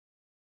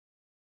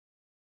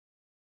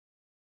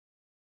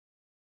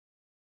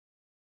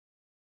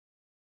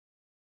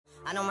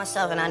I know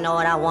myself and I know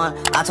what I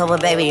want. October,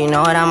 baby, you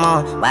know what I'm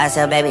on.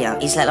 YSL, baby,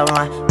 I'm East Let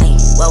Run. Hey,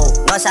 whoa,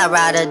 Northside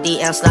rider,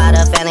 DM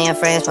slider, family and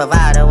friends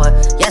provider. What?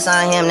 Yes,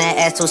 I am that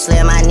ass too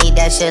slim. I need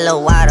that shit a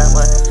little wider.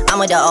 What? I'm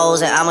with the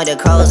O's and I'm with the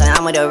crows and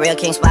I'm with the real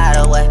King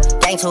Spider. What?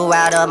 Gang too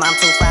riled up, I'm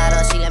too fired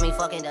up. She let me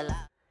fucking the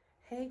lie.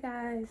 Hey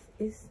guys,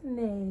 it's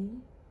Nay,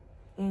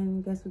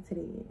 and guess what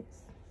today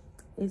is?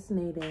 It's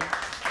Nay Day.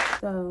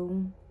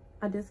 So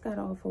I just got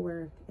off of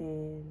work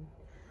and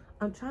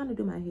I'm trying to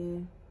do my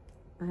hair.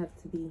 I have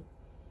to be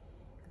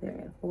there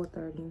at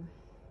 4:30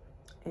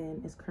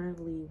 and it's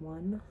currently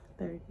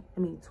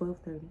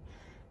 12:30,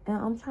 and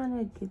I'm trying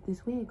to get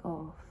this wig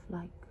off.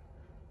 Like,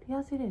 do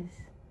y'all see this?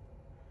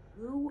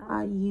 Who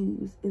I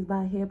use is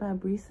by Hair by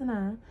Breeze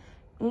and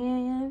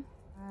I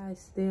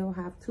still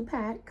have to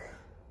pack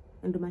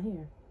and do my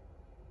hair.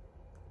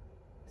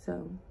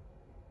 So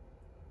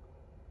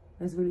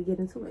let's really get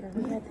into it.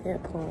 I'm at the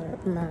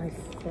airport. My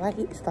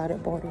flight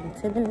started boarding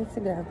 10 minutes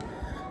ago,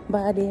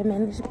 but I did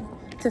manage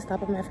to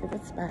stop at my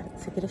favorite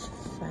spot to get a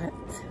shot.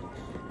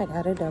 I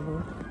got a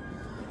double,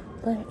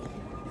 but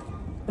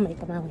I'm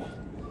making my way.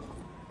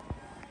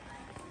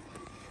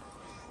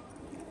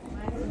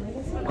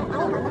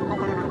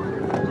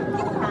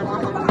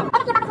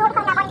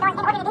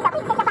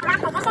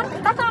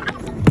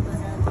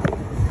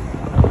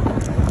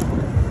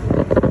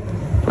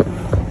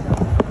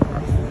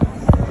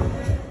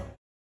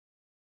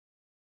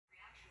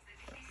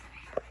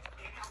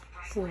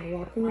 So I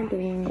walk in the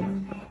door,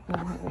 I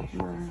have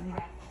my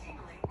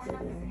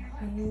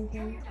little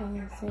hand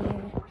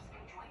sanitizer,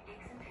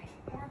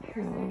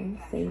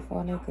 safe,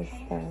 all that good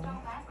stuff.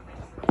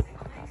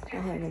 I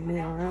have a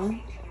mirror.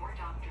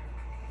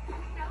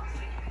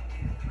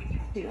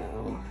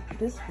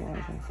 This wall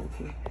is so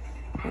cute.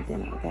 And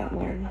then I got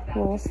my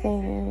wall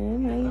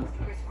stand, my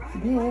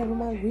bed with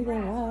my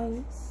reading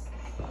lights.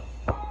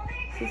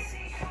 This is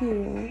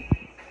cute.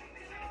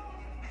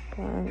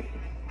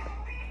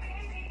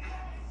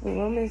 The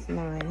room is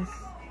nice,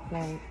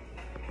 like,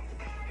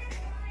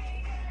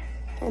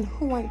 and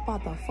who ain't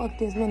about to fuck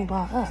this mini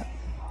bar up?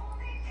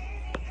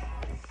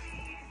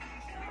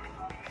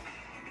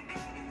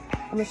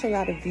 I'm gonna show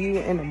y'all the view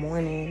in the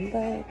morning,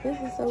 but this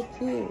is so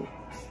cute.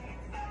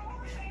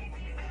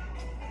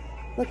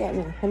 Look at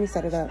me, let me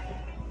set it up.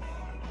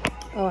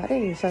 Oh, I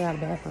didn't even show y'all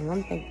the bathroom.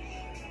 I'm thinking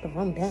the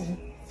room done.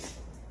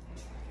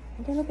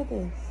 And then look at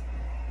this.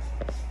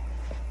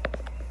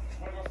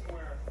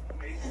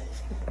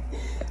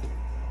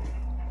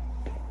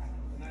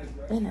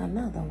 And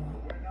another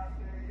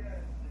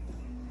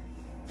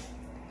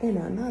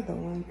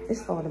one.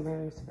 It's called the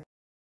mirrors.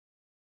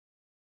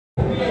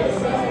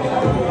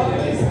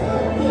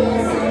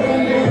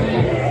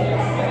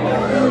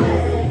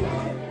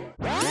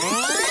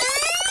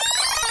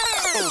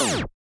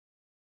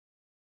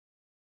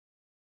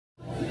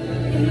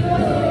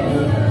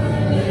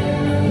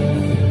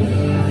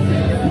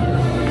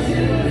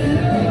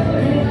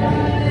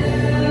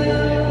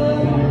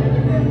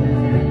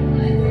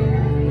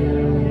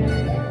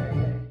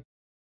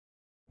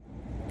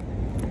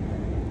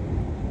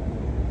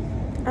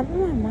 I'm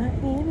in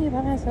Miami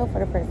by myself for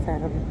the first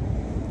time. And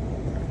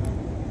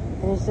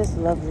it's just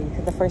lovely,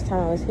 because the first time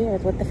I was here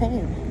was with the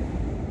fam.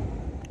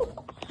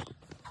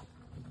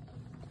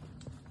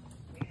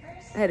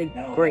 I had a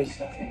great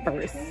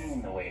first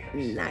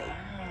night.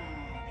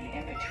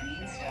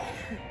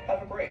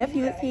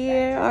 Nephew is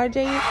here, RJ is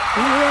here.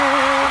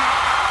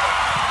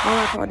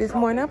 I called this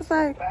morning, I was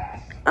like,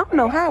 I don't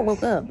know how I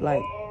woke up.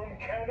 Like,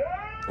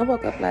 I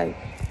woke up like,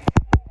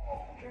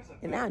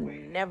 and I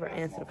never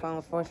answered the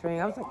phone before it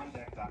ring. I was like,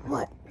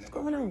 what's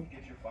going on?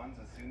 I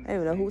didn't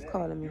even know who was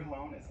calling me.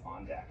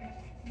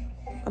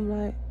 I'm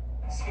like,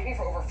 skating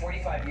for over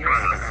 45 years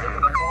is a sick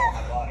that's all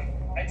my body.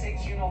 I take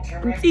Qnol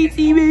turmeric.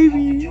 TT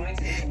baby.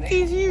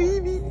 TT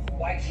baby.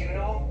 Why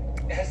Qnol?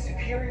 It has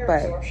superior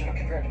absorption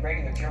compared to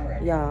regular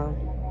turmeric. Y'all,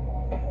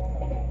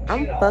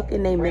 I'm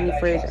fucking they mini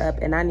fridge up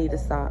and I need to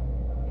stop.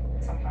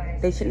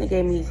 They shouldn't have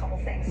gave me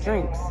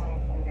drinks.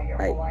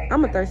 Like,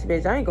 I'm a thirsty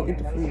bitch. I ain't gonna eat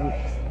the food.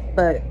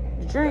 But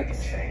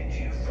drinks,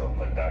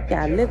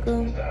 got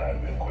liquor,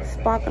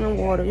 sparkling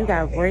water, you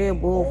got Red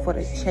Bull for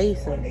the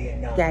chaser,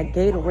 you got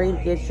Gatorade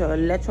to get your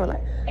electrolyte.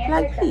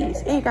 Like,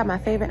 please, and you got my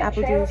favorite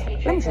apple juice.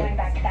 Let me show you.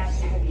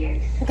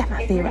 I got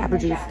my favorite apple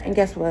juice, and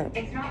guess what?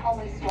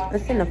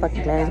 It's in a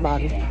fucking glass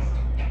bottle.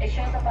 It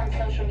shows up on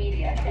social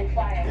media and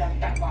flyers on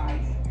front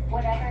lines.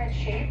 Whatever its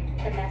shape,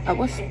 the message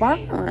what's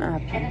sparkling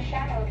apple? And the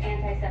shadow of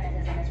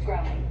anti-Semitism is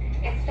growing.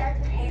 It starts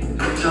with hate.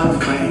 It's all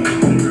pain,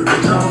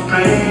 it's all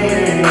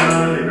pain,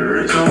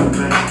 it's all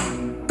pain.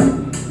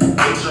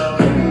 It's all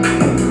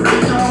pain,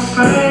 it's all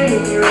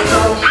pain, it's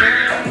all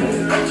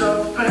pain, it's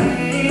all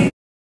pain.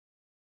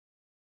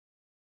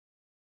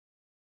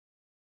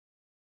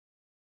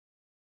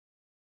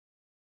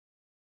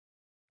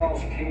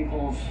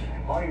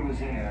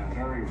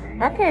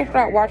 I can't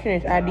stop watching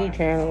this ID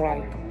channel,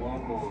 like,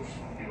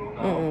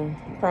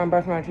 trying to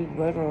brush my teeth,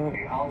 but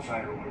the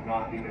outsider would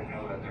not even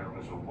know that there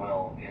was a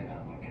well in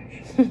that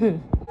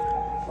location.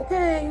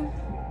 Okay,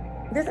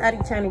 This Addy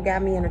channel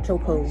got me in a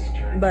chokehold,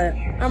 but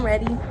I'm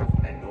ready.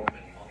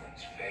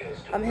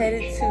 I'm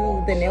headed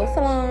to the nail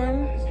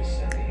salon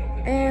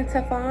and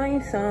to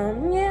find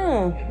some,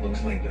 yeah.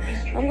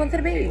 I'm going to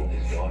the beach.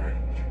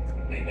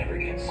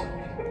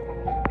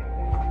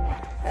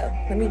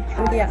 Let me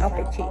get your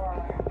outfit check.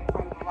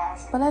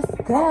 But let's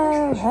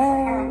go,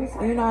 hoes.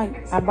 And you know,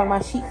 I brought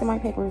my sheets and my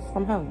papers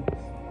from home.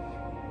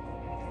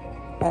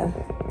 And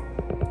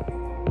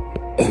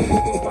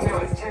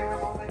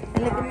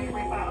look at me.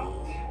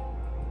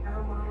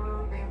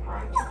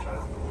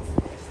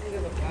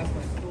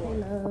 Hey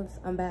loves,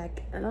 I'm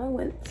back. And I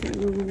went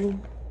to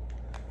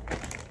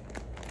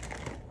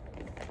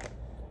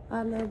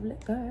I Love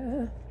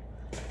Liquor.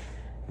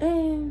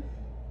 And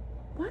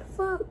why the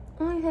fuck?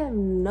 I have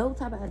no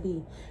type of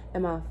ID.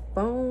 And my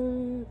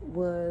phone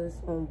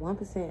was on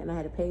 1% and I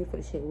had to pay for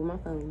the shit with my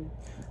phone.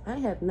 I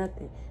ain't have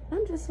nothing. And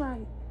I'm just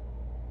like,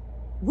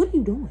 what are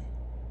you doing?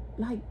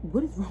 Like,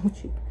 what is wrong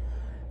with you?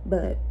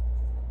 But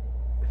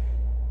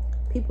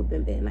people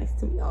been being nice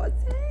to me all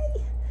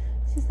day.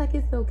 She's like,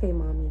 it's okay,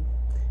 mommy.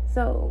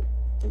 So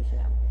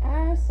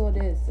I saw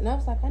this and I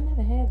was like, I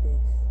never had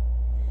this.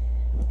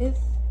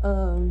 It's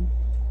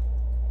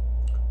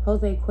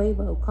Jose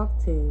Cuervo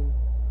cocktail,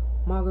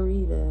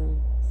 margarita,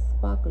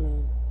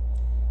 sparkling.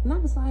 And I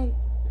was like,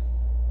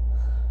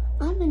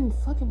 I've been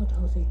fucking with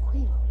Jose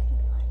Cuervo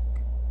lately.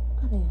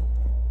 Like,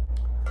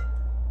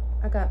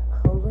 I got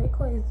Jose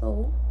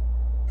Cuervo.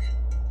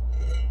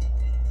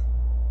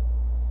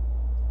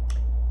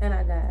 And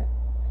I got,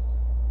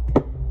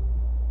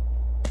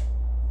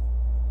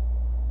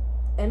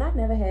 and I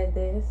never had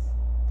this,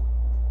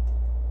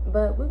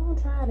 but we're gonna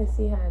try to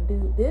see how I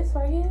do this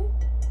right here.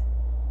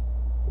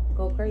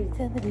 Go crazy.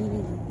 To the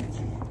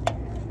beach.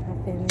 I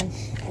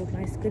finished with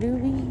my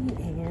skidooey,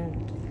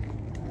 and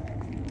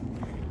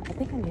I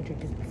think I need to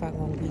drink this before I go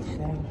on the beach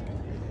though,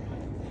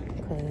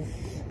 because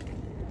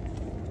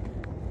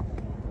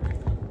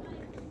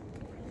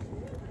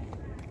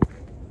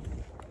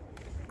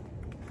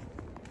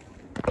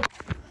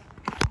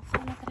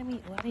I'm not gonna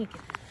meet. Well, I think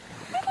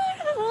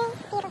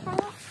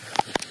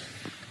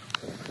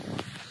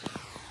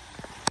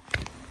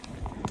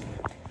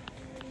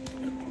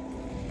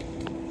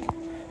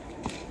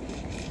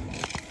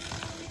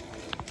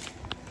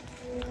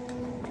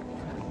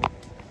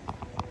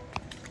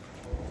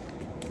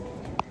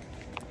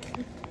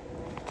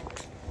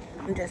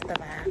I'm just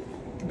about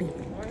to be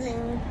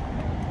morning.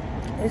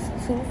 It's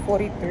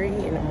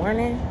 2:43 in the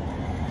morning,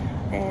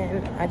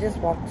 and I just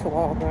walked to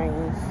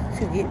Walgreens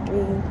to get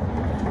me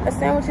a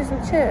sandwich and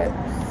some chips,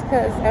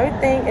 because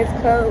everything is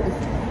closed.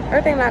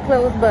 Everything not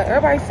closed, but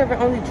everybody's serving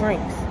only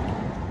drinks.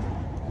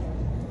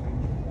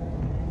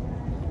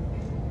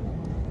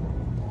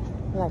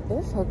 Like,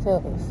 this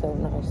hotel is so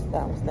nice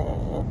that I'm staying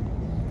in.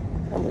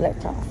 I'm gonna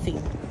let y'all see.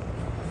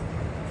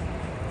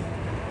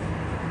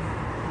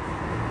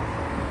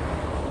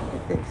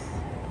 Look at this.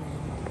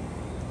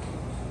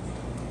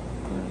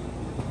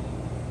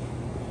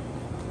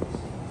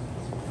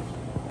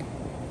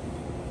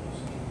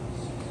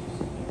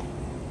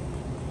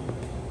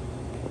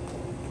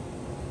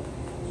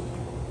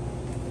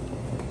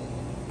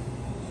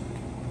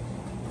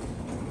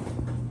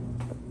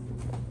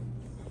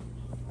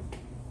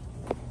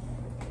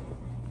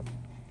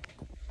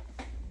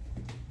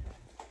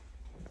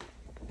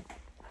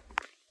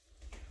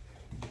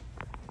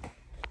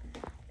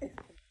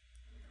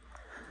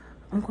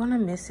 I'm gonna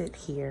miss it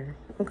here.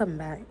 I'm coming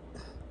back.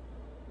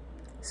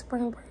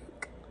 Spring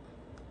break.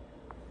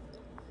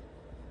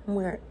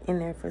 We're in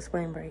there for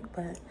spring break,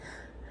 but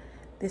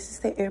this is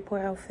the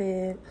airport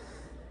outfit.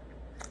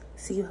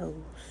 See you hoes.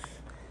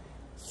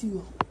 See you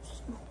hoes.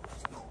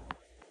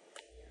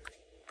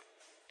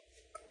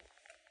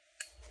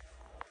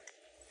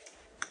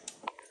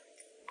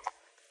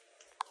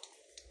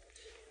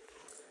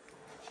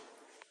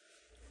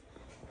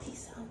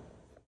 Peace out.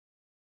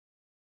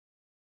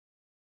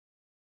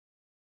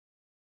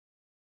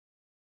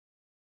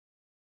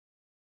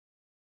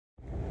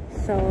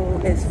 So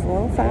it's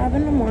 4:05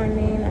 in the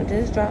morning. I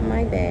just dropped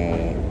my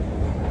bag.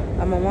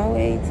 I'm on my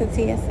way to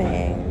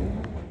TSA.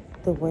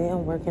 The way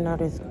I'm working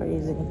out is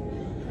crazy.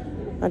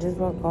 I just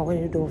walked all the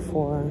way to door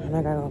 4, and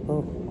I gotta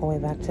go all the way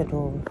back to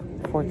door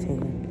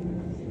 14.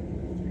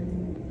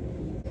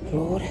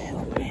 Lord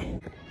help me.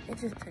 It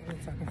just took me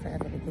fucking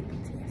forever to get to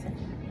TSA.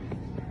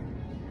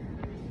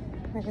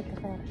 Look at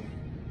the fuck.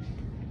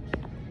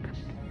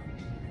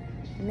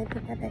 And they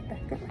put that back.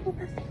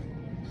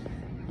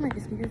 I'm like,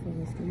 excuse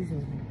me.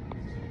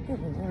 You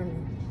ignore me.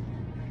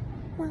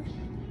 Well,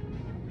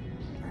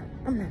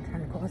 I'm not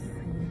trying to cause a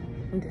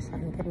scene. I'm just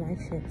trying to get my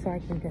shit so I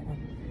can go.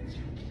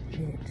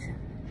 Bitch.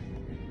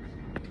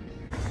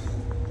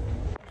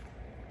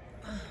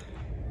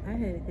 I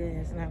had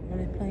this not on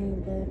a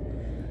plane, but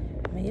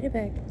made it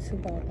back to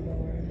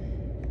Baltimore.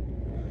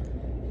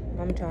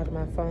 I'm charging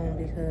my phone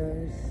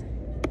because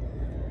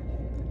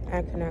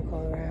I could not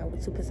call a ride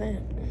with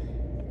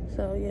 2%.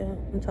 So yeah,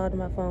 I'm charging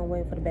my phone,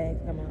 waiting for the bag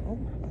to come out. Oh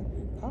my God.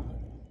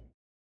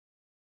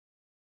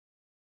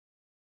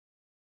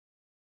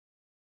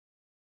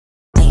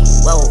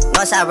 Whoa.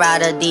 Northside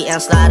rider, DM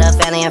slider,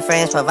 family and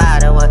friends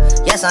provider. What?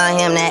 Yes, on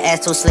him, that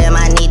ass too slim.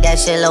 I need that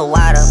shit little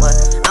wider. What?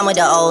 I'm with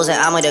the O's and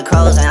I'm with the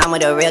crows and I'm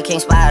with the real King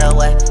Spider.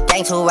 What?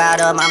 Gang too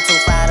router, mom too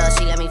fighter.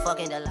 She let me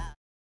fucking the